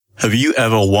Have you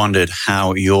ever wondered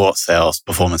how your sales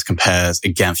performance compares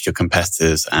against your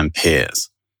competitors and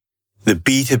peers? The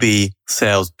B2B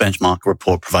Sales Benchmark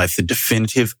Report provides the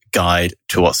definitive guide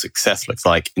to what success looks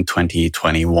like in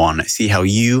 2021. See how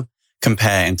you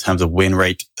compare in terms of win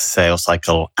rate, sales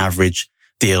cycle, average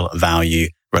deal value,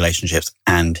 relationships,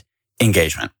 and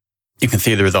engagement. You can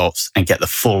see the results and get the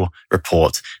full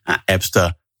report at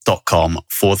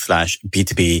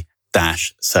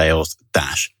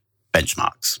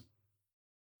ebsta.com/B2B-sales-benchmarks.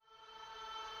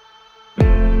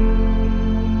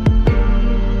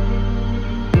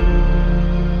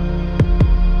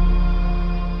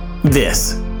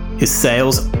 This is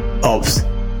Sales Ops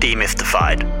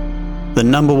Demystified, the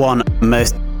number one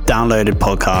most downloaded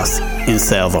podcast in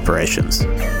sales operations.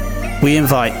 We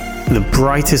invite the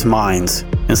brightest minds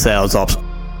in sales ops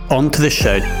onto the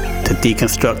show to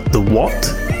deconstruct the what,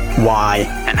 why,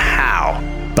 and how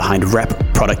behind rep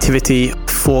productivity,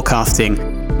 forecasting,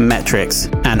 metrics,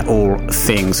 and all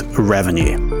things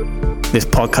revenue. This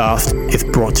podcast is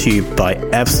brought to you by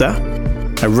Ebsta,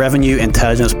 a revenue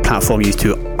intelligence platform used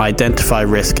to identify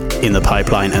risk in the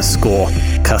pipeline and score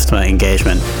customer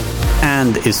engagement,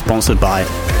 and is sponsored by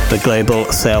the Global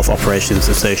Sales Operations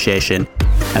Association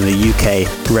and the UK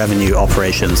Revenue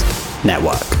Operations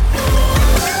Network.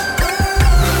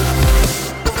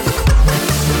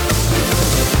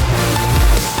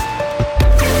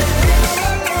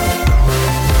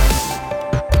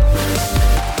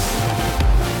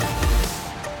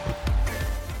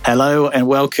 Hello and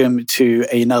welcome to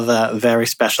another very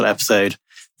special episode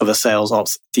of the Sales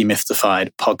Ops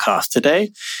Demystified podcast.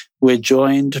 Today, we're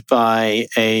joined by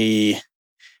I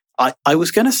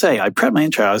prepped my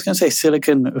intro, I was going to say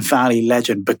Silicon Valley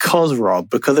legend because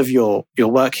of your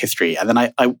work history. And then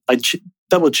I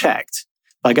double checked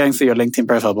by going through your LinkedIn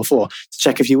profile before to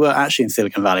check if you were actually in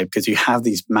Silicon Valley because you have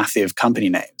these massive company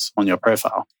names on your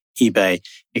profile. eBay,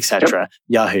 etc.,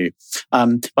 Yahoo.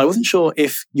 But I wasn't sure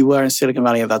if you were in Silicon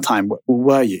Valley at that time.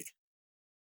 Were you?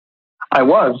 I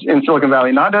was in Silicon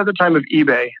Valley, not at the time of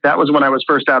eBay. That was when I was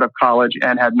first out of college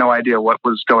and had no idea what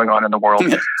was going on in the world.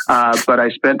 But I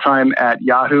spent time at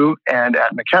Yahoo and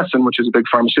at McKesson, which is a big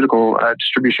pharmaceutical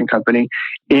distribution company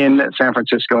in San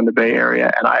Francisco in the Bay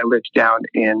Area. And I lived down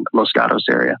in Los Gatos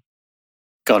area.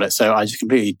 Got it. So I just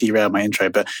completely derailed my intro.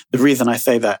 But the reason I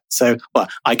say that,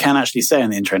 I can actually say in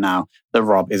the intro now that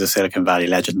Rob is a Silicon Valley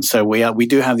legend. So we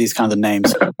do have these kinds of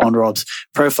names on Rob's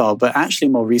profile. But actually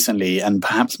more recently, and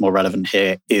perhaps more relevant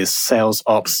here, is Sales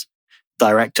Ops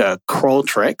Director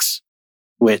Qualtrics,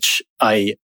 which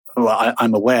I'm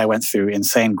aware went through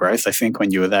insane growth, I think, when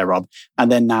you were there, Rob.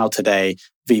 And then now today,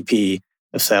 VP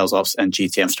of Sales Ops and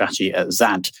GTM Strategy at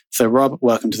Zant. So Rob,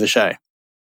 welcome to the show.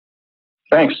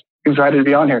 Thanks. Excited to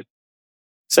be on here.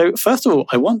 So first of all,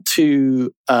 I want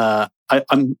to,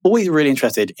 I'm always really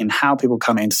interested in how people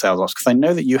come into sales ops because I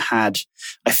know that you had,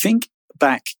 I think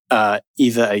back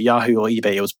either at Yahoo or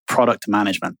eBay, it was product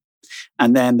management.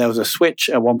 And then there was a switch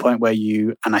at one point where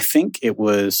and I think it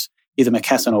was either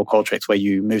McKesson or Qualtrics where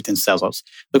you moved into sales ops.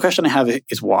 The question I have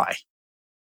is why?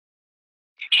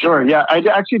 Sure. Yeah, I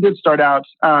actually did start out,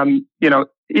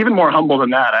 even more humble than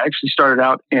that. I actually started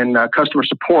out in customer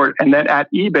support, and then at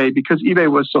eBay, because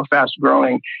eBay was so fast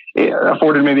growing, it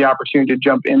afforded me the opportunity to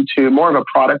jump into more of a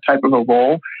product type of a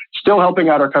role, still helping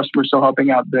out our customers, still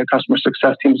helping out the customer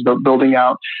success teams, building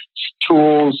out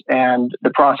tools and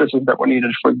the processes that were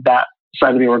needed for that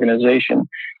side of the organization.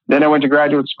 Then I went to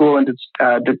graduate school and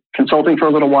did consulting for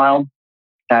a little while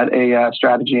at a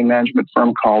strategy and management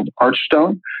firm called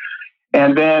Archstone.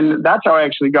 And then that's how I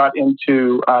actually got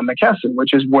into McKesson,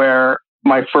 which is where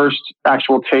my first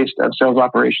actual taste of sales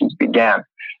operations began.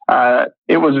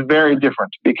 It was very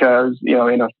different because,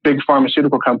 in a big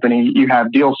pharmaceutical company, you have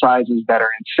deal sizes that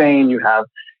are insane. You have,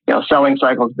 selling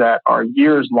cycles that are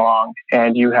years long,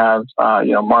 and you have,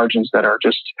 margins that are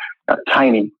just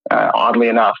tiny, oddly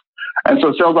enough. And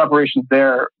so sales operations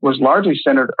there was largely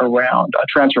centered around a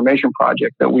transformation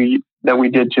project that we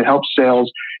did to help sales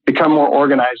become more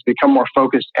organized, become more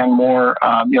focused, and more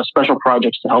special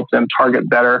projects to help them target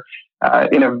better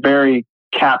in a very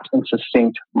capped and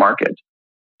succinct market.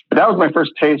 But that was my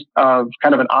first taste of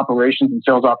kind of an operations and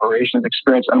sales operations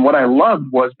experience. And what I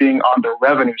loved was being on the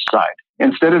revenue side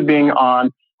instead of being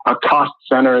on a cost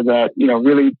center that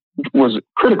really was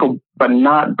critical but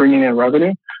not bringing in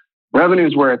revenue. Revenue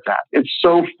is where it's at. It's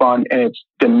so fun and it's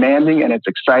demanding and it's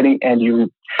exciting, and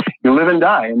you live and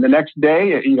die. And the next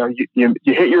day, you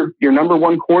hit your number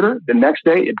one quarter. The next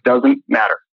day, it doesn't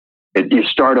matter. You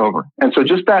start over. And so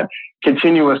just that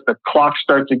continuous, the clock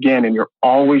starts again, and you're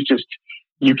always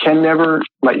you can never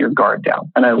let your guard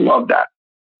down. And I love that.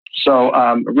 So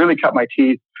really cut my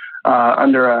teeth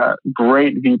under a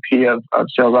great VP of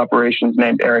sales operations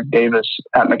named Eric Davis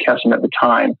at McKesson at the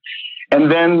time. And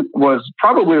then was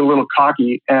probably a little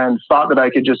cocky and thought that I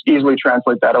could just easily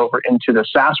translate that over into the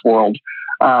SaaS world.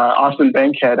 Austin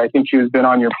Bankhead, I think who's been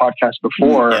on your podcast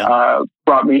before,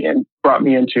 brought me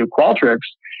into Qualtrics.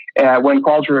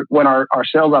 When our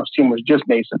sales ops team was just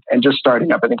nascent and just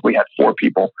starting up, I think we had 4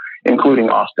 people, including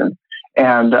Austin.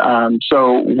 And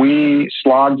so we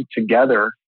slogged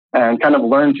together and kind of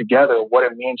learned together what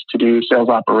it means to do sales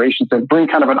operations and bring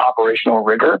kind of an operational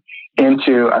rigor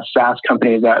into a SaaS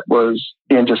company that was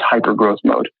in just hyper growth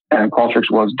mode. And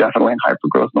Qualtrics was definitely in hyper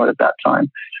growth mode at that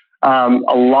time.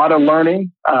 A lot of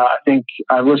learning. I think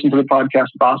I've listened to the podcast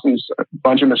with Austin's a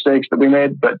bunch of mistakes that we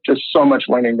made, but just so much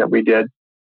learning that we did.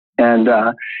 And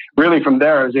really from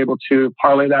there, I was able to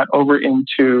parlay that over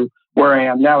into where I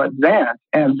am now at Zant.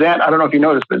 And Zant, I don't know if you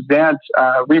noticed, but Zant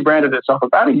rebranded itself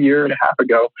about a year and a half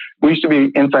ago. We used to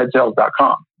be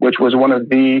InsideSales.com, which was one of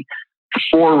the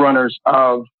forerunners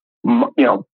of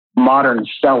modern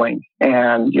selling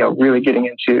and really getting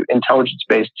into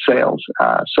intelligence-based sales.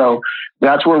 So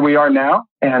that's where we are now,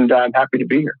 and I'm happy to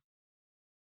be here.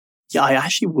 Yeah, I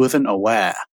actually wasn't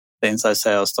aware that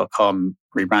InsideSales.com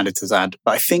rebranded to Zant,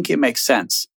 but I think it makes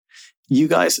sense. You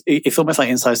guys, it's almost like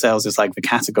inside sales is like the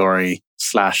category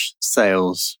 /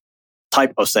 sales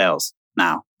type of sales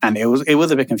now. And it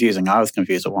was a bit confusing. I was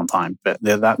confused at one time, but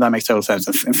that makes total sense.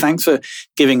 And thanks for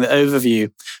giving the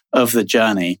overview of the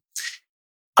journey.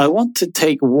 I want to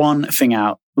take one thing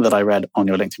out that I read on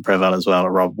your LinkedIn profile as well,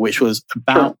 Rob, which was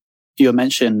about your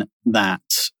mention that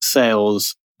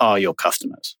sales are your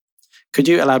customers. Could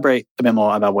you elaborate a bit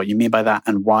more about what you mean by that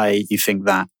and why you think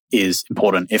that is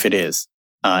important, if it is,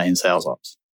 in sales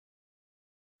ops?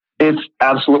 It's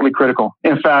absolutely critical.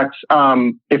 In fact,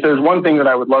 if there's one thing that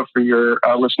I would love for your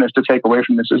listeners to take away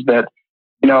from this is that,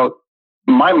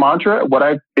 my mantra, what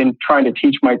I've been trying to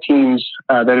teach my teams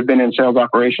that have been in sales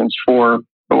operations for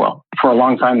a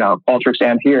long time now, Qualtrics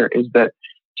and here, is that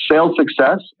sales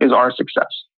success is our success,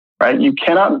 right? You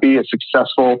cannot be a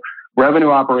successful revenue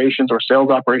operations or sales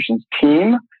operations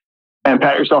team and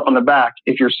pat yourself on the back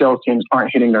if your sales teams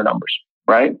aren't hitting their numbers,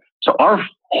 right? So our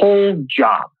whole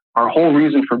job, our whole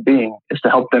reason for being is to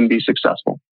help them be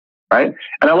successful, right?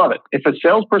 And I love it. If a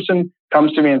salesperson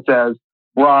comes to me and says,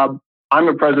 Rob, I'm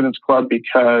a President's Club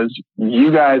because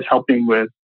you guys helped me with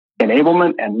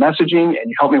enablement and messaging, and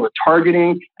you helped me with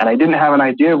targeting, and I didn't have an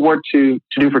idea of what to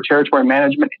do for territory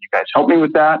management, and you guys helped me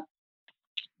with that,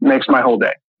 makes my whole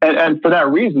day. And for that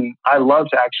reason, I love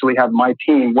to actually have my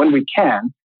team, when we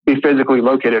can, be physically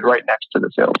located right next to the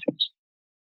sales teams.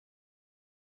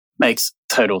 Makes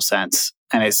total sense.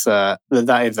 And it's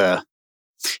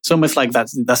it's almost like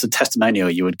that's a testimonial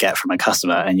you would get from a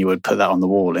customer, and you would put that on the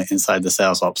wall inside the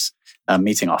sales ops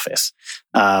meeting office.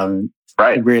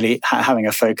 Right. Really having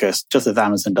a focus, just as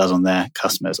Amazon does on their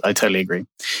customers. I totally agree.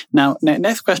 Now,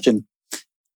 next question.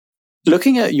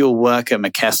 Looking at your work at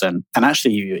McKesson, and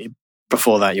actually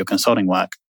before that, your consulting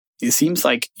work, it seems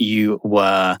like it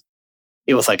was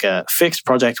like a fixed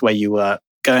project where you were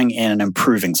going in and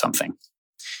improving something.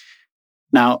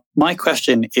 Now, my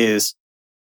question is,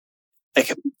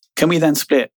 can we then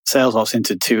split sales ops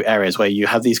into 2 areas where you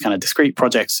have these kind of discrete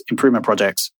projects, improvement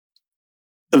projects,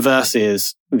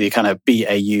 versus the kind of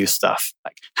BAU stuff?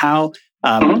 Like how,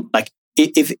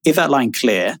 is that line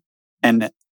clear?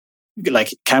 And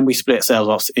like, can we split sales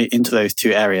ops into those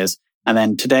 2 areas? And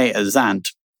then today at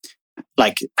Zant,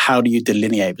 like, how do you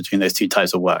delineate between those 2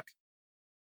 types of work?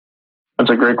 That's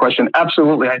a great question.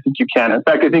 Absolutely. I think you can. In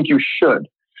fact, I think you should.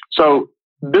 So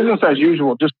business as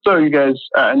usual, just so you guys,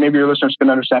 and maybe your listeners can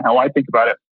understand how I think about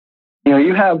it.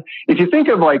 If you think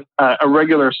of like a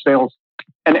regular sales,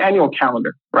 an annual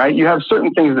calendar, right? You have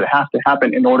certain things that have to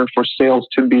happen in order for sales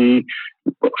to be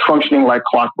functioning like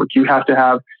clockwork. You have to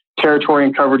have territory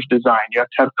and coverage design. You have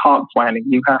to have comp planning.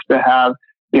 You have to have,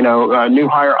 new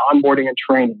hire onboarding and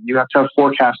training. You have to have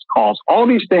forecast calls. All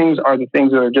these things are the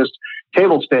things that are just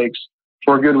table stakes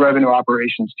for a good revenue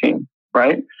operations team,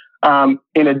 right?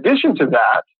 In addition to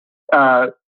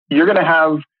that, you're going to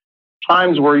have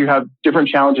times where you have different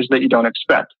challenges that you don't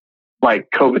expect, like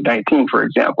COVID-19, for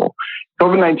example.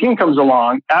 COVID-19 comes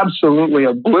along, absolutely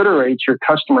obliterates your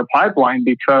customer pipeline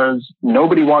because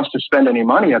nobody wants to spend any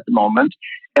money at the moment.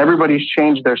 Everybody's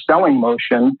changed their selling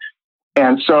motion.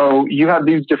 And so you have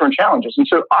these different challenges. And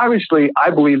so obviously,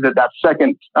 I believe that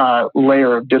second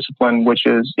layer of discipline, which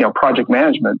is project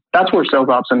management, that's where sales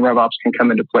ops and rev ops can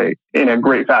come into play in a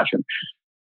great fashion.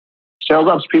 Sales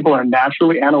ops people are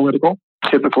naturally analytical,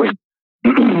 typically.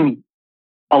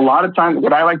 a lot of times,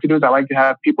 what I like to do is I like to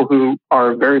have people who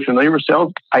are very familiar with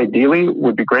sales. Ideally,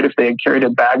 would be great if they had carried a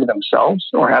bag themselves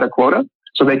or had a quota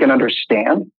so they can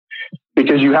understand,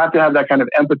 because you have to have that kind of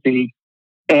empathy.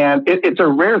 And it's a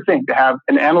rare thing to have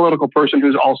an analytical person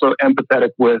who's also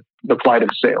empathetic with the plight of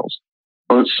sales.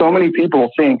 So many people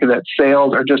think that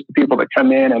sales are just the people that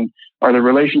come in and are the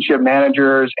relationship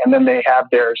managers, and then they have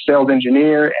their sales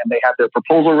engineer, and they have their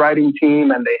proposal writing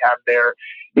team, and they have their,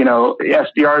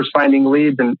 SDRs finding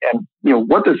leads, and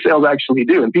what does sales actually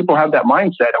do? And people have that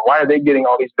mindset, and why are they getting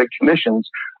all these big commissions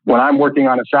when I'm working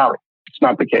on a salary? It's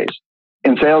not the case.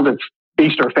 In sales, it's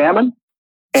feast or famine,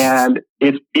 and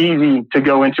it's easy to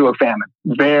go into a famine.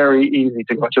 Very easy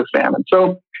to go into a famine.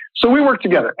 So we work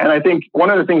together, and I think one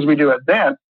of the things we do at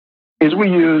Zant is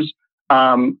we use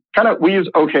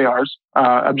OKRs,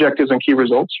 objectives and key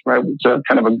results, right? It's a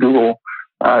kind of a Google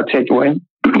takeaway,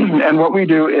 and what we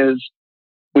do is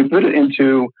we put it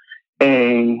into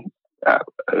a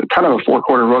kind of a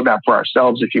 4-quarter roadmap for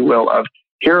ourselves, if you will, of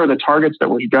here are the targets that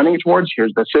we're gunning towards.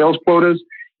 Here's the sales quotas.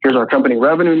 Here's our company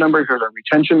revenue number. Here's our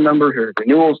retention number. Here's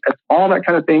renewals, all that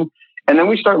kind of thing. And then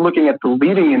we start looking at the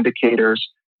leading indicators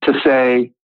to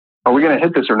say, are we going to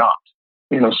hit this or not?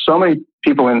 So many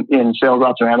people in sales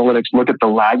ops and analytics look at the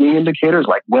lagging indicators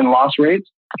like win-loss rates.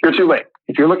 You're too late.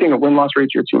 If you're looking at win-loss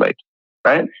rates, you're too late,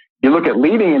 right? You look at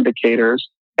leading indicators,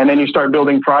 and then you start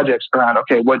building projects around,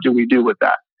 okay, what do we do with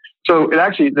that? So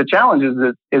the challenge is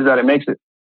that it makes it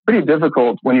pretty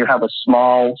difficult when you have a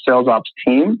small sales ops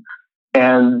team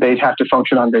and they have to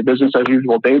function on their business as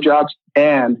usual day jobs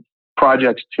and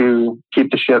projects to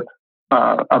keep the ship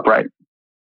upright.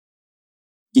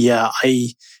 Yeah,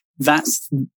 that's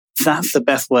the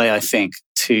best way, I think,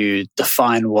 to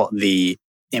define what the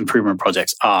improvement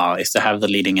projects are, is to have the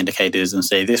leading indicators and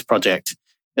say, this project,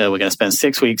 we're going to spend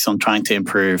 6 weeks on trying to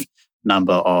improve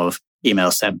number of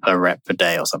emails sent per rep per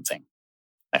day or something.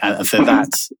 And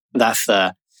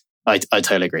so I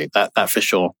totally agree. That for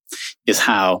sure is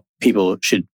how people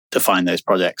should define those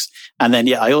projects. And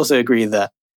then, I also agree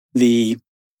that there's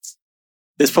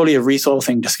probably a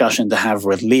resourcing discussion to have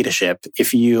with leadership.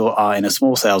 If you are in a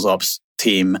small sales ops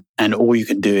team and all you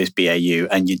can do is BAU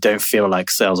and you don't feel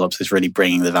like sales ops is really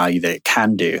bringing the value that it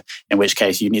can do, in which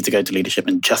case you need to go to leadership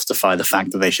and justify the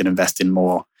fact that they should invest in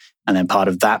more. And then part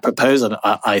of that proposal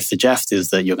I suggest is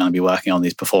that you're going to be working on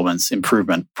these performance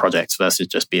improvement projects versus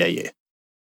just BAU.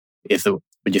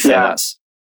 Would you say that's?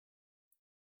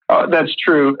 That's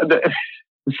true.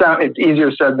 It's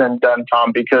easier said than done,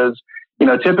 Tom, because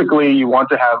typically you want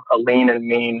to have a lean and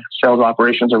mean sales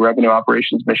operations or revenue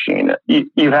operations machine.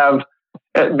 You have,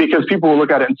 because people will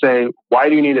look at it and say, why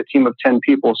do you need a team of 10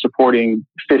 people supporting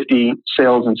 50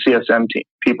 sales and CSM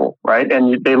people, right?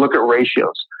 And they look at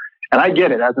ratios. And I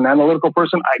get it. As an analytical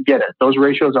person, I get it. Those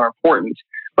ratios are important,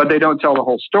 but they don't tell the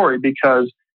whole story,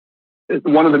 because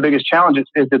one of the biggest challenges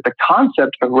is that the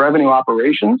concept of revenue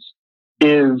operations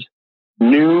is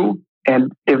new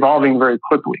and evolving very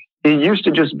quickly. It used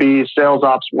to just be sales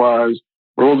ops was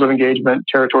rules of engagement,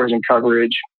 territories and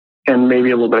coverage, and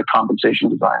maybe a little bit of compensation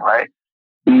design, right?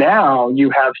 Now you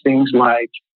have things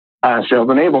like sales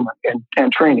enablement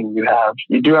and training.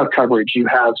 You do have coverage. You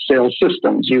have sales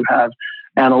systems. You have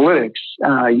analytics.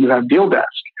 You have deal desk.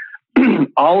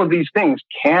 All of these things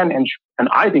can and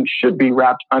I think should be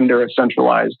wrapped under a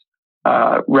centralized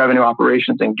revenue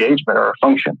operations engagement or a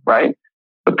function, right?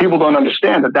 But people don't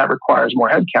understand that requires more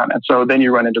headcount, and so then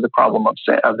you run into the problem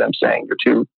of them saying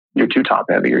you're too top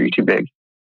heavy or you're too big.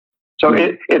 So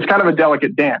it's kind of a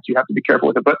delicate dance. You have to be careful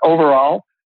with it. But overall,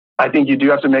 I think you do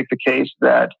have to make the case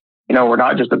that we're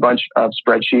not just a bunch of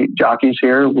spreadsheet jockeys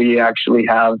here. We actually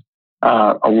have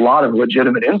a lot of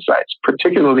legitimate insights,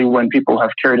 particularly when people have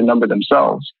carried a number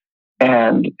themselves,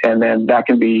 and then that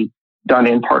can be done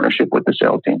in partnership with the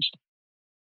sales teams.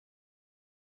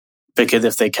 Because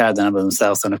if they carry the number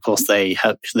themselves, then of course they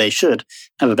should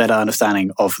have a better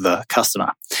understanding of the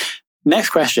customer. Next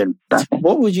question.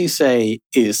 What would you say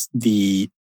is the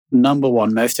number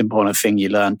one most important thing you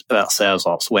learned about sales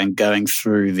ops when going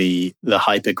through the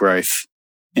hyper-growth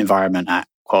environment at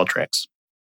Qualtrics?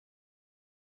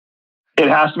 It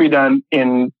has to be done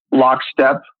in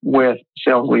lockstep with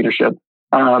sales leadership.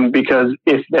 Because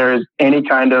if there's any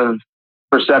kind of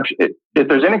perception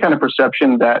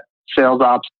that sales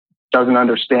ops doesn't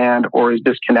understand or is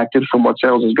disconnected from what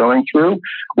sales is going through,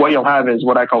 what you'll have is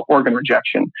what I call organ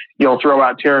rejection. You'll throw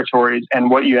out territories, and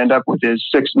what you end up with is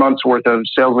 6 months worth of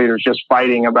sales leaders just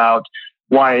fighting about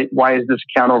why is this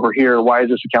account over here? Why is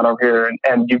this account over here?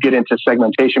 And you get into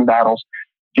segmentation battles.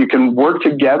 If you can work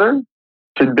together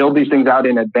to build these things out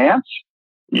in advance,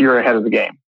 you're ahead of the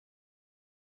game.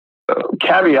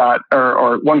 caveat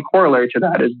or one corollary to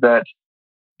that is that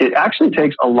it actually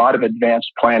takes a lot of advanced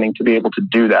planning to be able to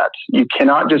do that. You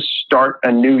cannot just start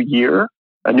a new year,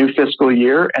 a new fiscal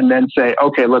year, and then say,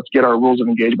 okay, let's get our rules of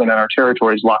engagement and our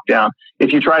territories locked down.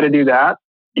 If you try to do that,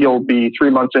 you'll be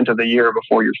 3 months into the year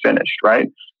before you're finished, right?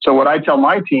 So what I tell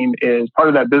my team is part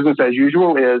of that business as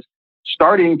usual is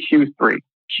starting Q3.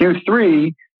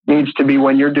 Q3 needs to be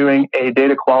when you're doing a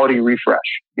data quality refresh.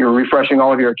 You're refreshing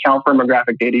all of your account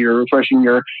firmographic data. You're refreshing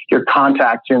your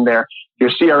contacts in there. Your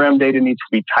CRM data needs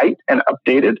to be tight and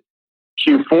updated.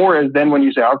 Q4 is then when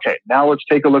you say, okay, now let's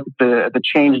take a look at the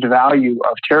changed value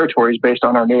of territories based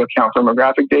on our new account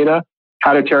firmographic data.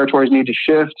 How do territories need to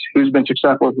shift? Who's been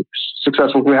successful,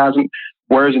 who hasn't?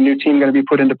 Where is a new team going to be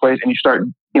put into place? And you start,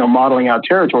 modeling out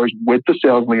territories with the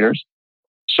sales leaders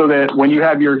so that when you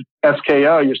have your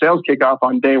SKO, your sales kickoff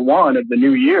on day one of the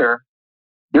new year,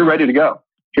 you're ready to go.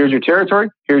 Here's your territory.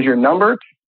 Here's your number.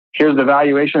 Here's the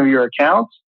valuation of your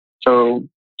accounts. So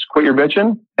just quit your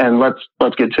bitching and let's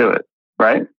get to it,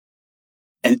 right?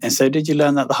 And so did you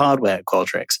learn that the hard way at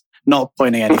Qualtrics? Not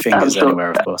pointing any fingers anywhere,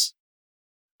 of course.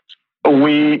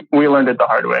 We learned it the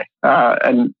hard way.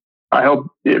 And I hope,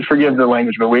 forgive the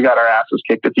language, but we got our asses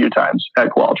kicked a few times at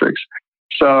Qualtrics.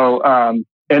 So,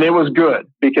 and it was good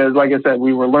because, like I said,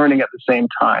 we were learning at the same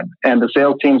time. And the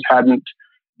sales teams hadn't,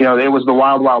 it was the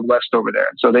wild, wild west over there.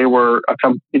 So they were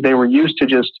used to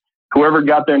just whoever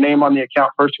got their name on the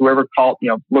account first, whoever called,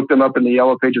 looked them up in the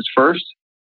yellow pages first,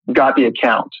 got the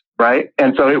account, right?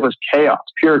 And so it was chaos,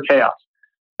 pure chaos.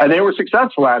 And they were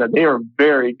successful at it. They are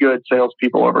very good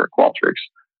salespeople over at Qualtrics.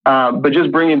 But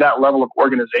just bringing that level of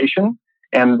organization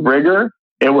and rigor,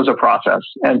 it was a process.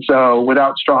 And so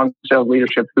without strong sales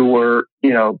leadership who were,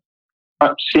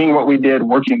 seeing what we did,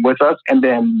 working with us, and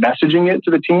then messaging it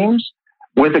to the teams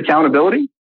with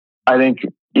accountability, I think,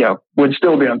 would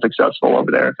still be unsuccessful over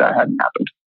there if that hadn't happened.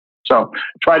 So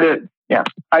I try to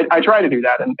do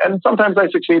that. And sometimes I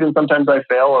succeed and sometimes I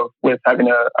fail with having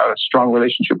a strong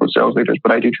relationship with sales leaders,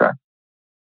 but I do try.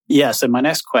 Yeah. So my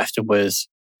next question was,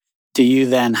 do you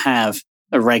then have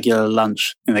a regular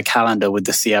lunch in the calendar with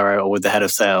the CRO or with the head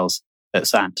of sales at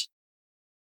Sant?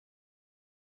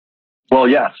 Well,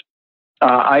 yes.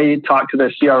 I talked to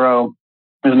the CRO.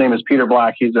 His name is Peter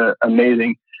Black. He's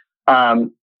amazing.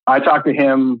 I talk to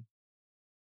him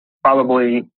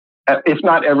probably, if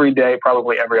not every day,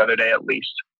 probably every other day at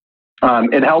least.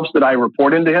 It helps that I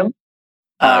report into him.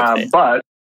 Okay. But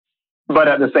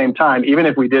at the same time, even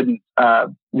if we didn't,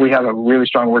 we have a really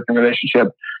strong working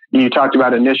relationship. You talked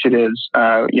about initiatives.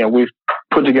 We've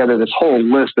put together this whole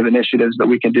list of initiatives that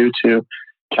we can do to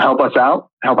help us out,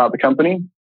 help out the company.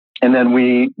 And then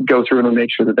we go through and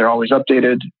make sure that they're always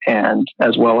updated, and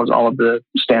as well as all of the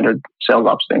standard sales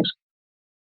ops things.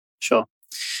 Sure.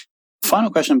 Final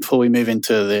question before we move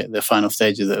into the final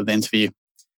stages of the interview.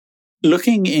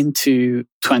 Looking into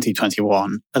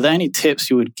 2021, are there any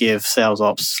tips you would give sales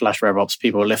ops / rev ops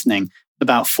people listening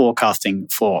about forecasting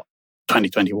for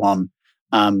 2021?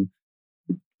 Bearing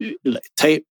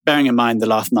in mind the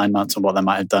last 9 months and what that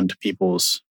might have done to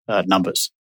people's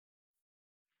numbers.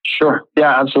 Sure.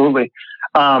 Yeah, absolutely.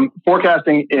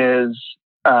 Forecasting is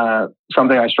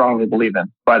something I strongly believe in,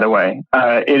 by the way.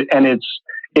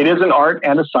 It is an art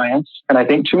and a science. And I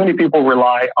think too many people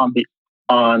rely on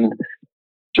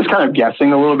just kind of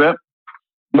guessing a little bit.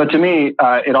 But to me,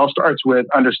 it all starts with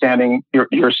understanding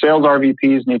your sales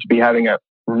RVPs need to be having a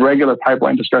regular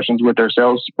pipeline discussions with their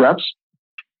sales reps,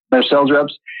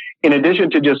 in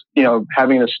addition to just,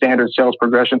 having a standard sales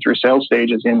progression through sales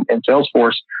stages in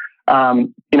Salesforce.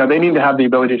 They need to have the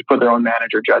ability to put their own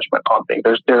manager judgment on things.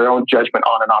 There's their own judgment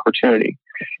on an opportunity.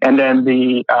 And then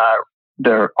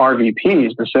their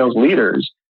RVPs, the sales leaders,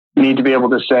 need to be able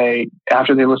to say,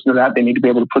 after they listen to that, they need to be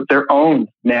able to put their own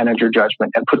manager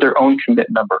judgment and put their own commit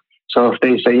number. So if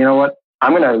they say, you know what,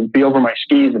 I'm going to be over my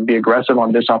skis and be aggressive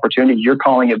on this opportunity, you're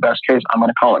calling it best case, I'm going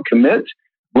to call it commit,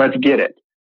 let's get it.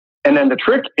 And then the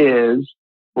trick is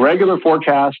regular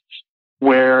forecasts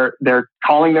where they're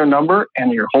calling their number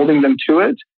and you're holding them to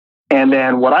it. And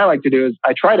then what I like to do is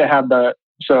I try to have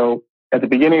so at the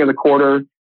beginning of the quarter,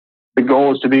 the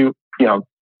goal is to be,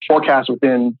 forecast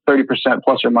within 30%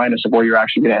 plus or minus of where you're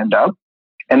actually going to end up.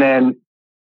 And then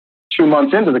 2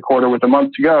 months into the quarter with a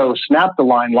month to go, snap the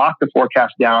line, lock the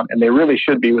forecast down, and they really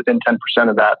should be within 10%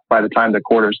 of that by the time the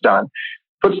quarter's done.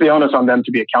 Puts the onus on them to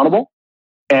be accountable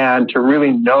and to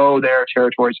really know their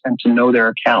territories and to know their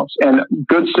accounts. And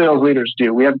good sales leaders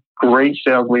do. We have great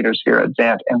sales leaders here at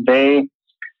Zant, and they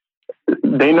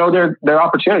know their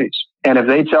opportunities. And if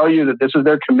they tell you that this is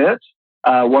their commit,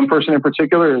 one person in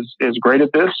particular is great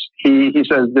at this. He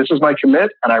says, this is my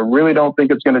commit, and I really don't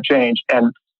think it's going to change.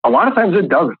 And A lot of times it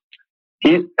doesn't.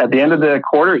 At the end of the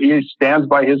quarter, he stands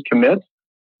by his commits,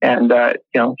 and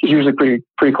he's usually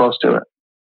pretty close to it.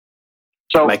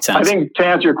 So I think to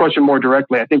answer your question more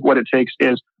directly, I think what it takes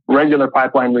is regular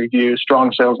pipeline review,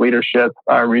 strong sales leadership,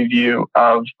 review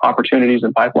of opportunities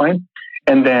in pipeline,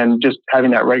 and then just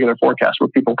having that regular forecast where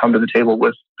people come to the table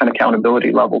with an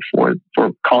accountability level for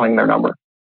calling their number.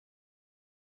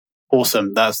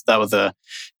 Awesome. That was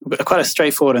quite a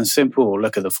straightforward and simple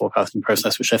look at the forecasting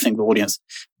process, which I think the audience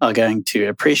are going to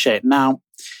appreciate. Now,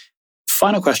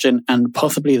 final question, and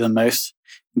possibly the most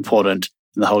important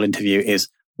in the whole interview, is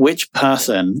which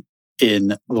person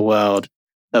in the world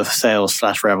of sales /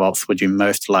 RevOps would you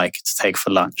most like to take for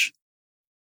lunch?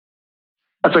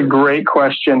 That's a great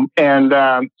question. And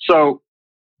so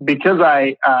because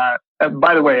by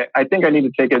the way, I think I need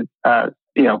to take it,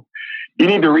 you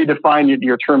need to redefine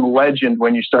your term legend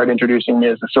when you start introducing me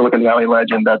as a Silicon Valley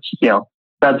legend. That's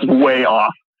way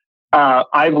off.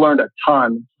 I've learned a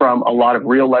ton from a lot of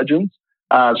real legends,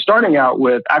 starting out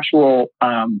with actual,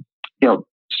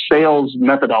 sales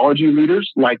methodology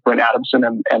leaders like Brent Adamson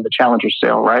and the Challenger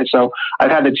sale, right? So I've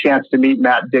had the chance to meet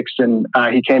Matt Dixon.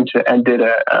 He came to and did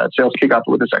a sales kickoff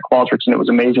with us at Qualtrics, and it was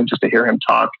amazing just to hear him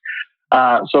talk.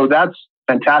 So that's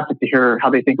fantastic to hear how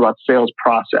they think about sales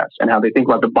process and how they think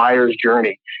about the buyer's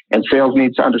journey. And sales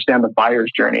needs to understand the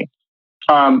buyer's journey.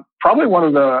 Probably one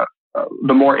of the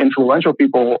more influential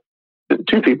people,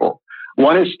 two people.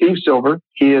 One is Steve Silver.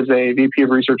 He is a VP of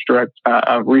research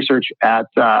at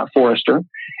Forrester.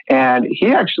 And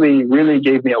he actually really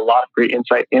gave me a lot of great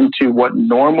insight into what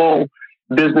normal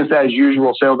business as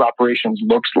usual sales operations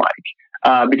looks like.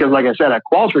 Because like I said, at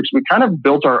Qualtrics, we kind of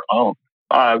built our own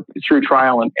through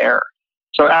trial and error.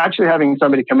 So actually having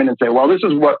somebody come in and say, well, this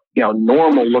is what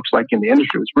normal looks like in the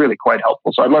industry was really quite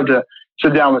helpful. So I'd love to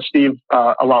sit down with Steve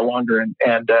a lot longer and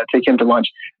take him to lunch.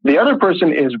 The other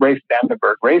person is Rafe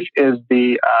Vandenberg. Rafe is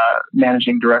the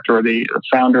managing director or the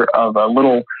founder of a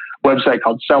little website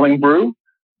called Selling Brew.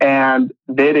 And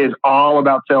it is all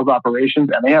about sales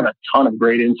operations, and they have a ton of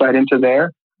great insight into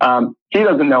there. He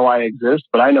doesn't know I exist,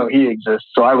 but I know he exists.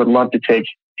 So I would love to take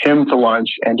him to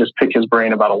lunch and just pick his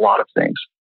brain about a lot of things.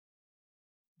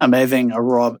 Amazing,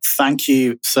 Rob. Thank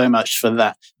you so much for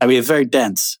that. I mean, it's very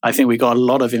dense. I think we got a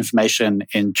lot of information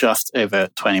in just over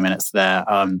 20 minutes there.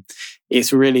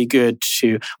 It's really good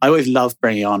I always love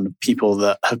bringing on people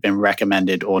that have been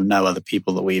recommended or know other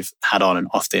people that we've had on. And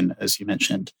Austin, as you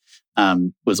mentioned,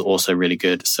 was also really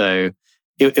good. So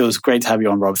it was great to have you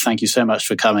on, Rob. Thank you so much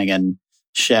for coming and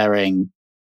sharing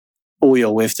all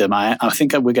your wisdom. I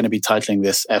think we're going to be titling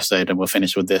this episode, and we'll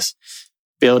finish with this: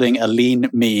 Building a Lean,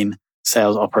 Mean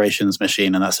Sales Operations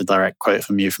Machine. And that's a direct quote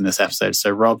from you from this episode. So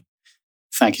Rob,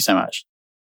 thank you so much.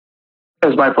 It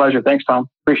was my pleasure. Thanks, Tom.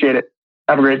 Appreciate it.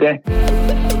 Have a great day.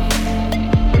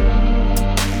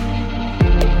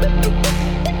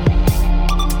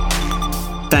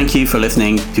 Thank you for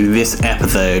listening to this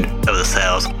episode of the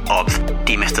Sales Ops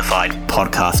Demystified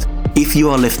podcast. If you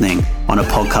are listening on a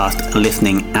podcast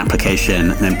listening application,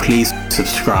 then please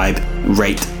subscribe,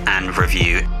 rate, and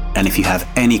review. And if you have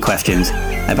any questions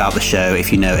about the show, if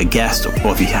you know a guest,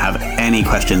 or if you have any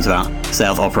questions about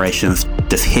sales operations,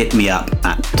 just hit me up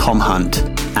at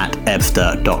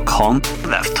tomhunt@ebster.com.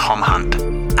 That's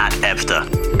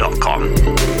tomhunt@ebster.com.